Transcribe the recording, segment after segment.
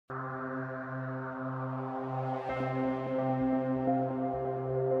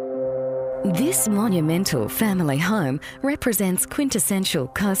This monumental family home represents quintessential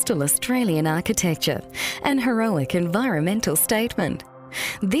coastal Australian architecture and heroic environmental statement.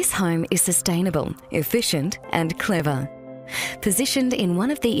 This home is sustainable, efficient and clever. Positioned in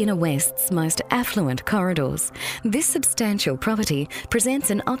one of the Inner West's most affluent corridors, this substantial property presents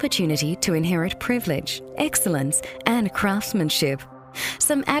an opportunity to inherit privilege, excellence and craftsmanship.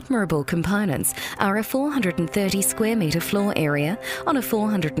 Some admirable components are a 430 square metre floor area on a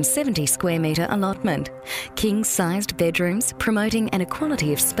 470 square metre allotment, king-sized bedrooms promoting an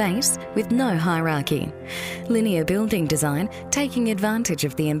equality of space with no hierarchy, linear building design taking advantage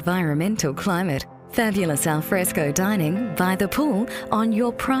of the environmental climate, fabulous alfresco dining by the pool on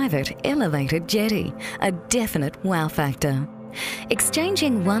your private elevated jetty, a definite wow factor.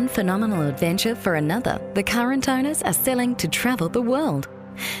 Exchanging one phenomenal adventure for another, the current owners are selling to travel the world.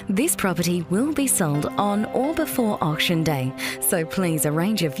 This property will be sold on or before auction day, so please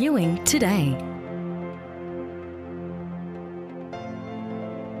arrange a viewing today.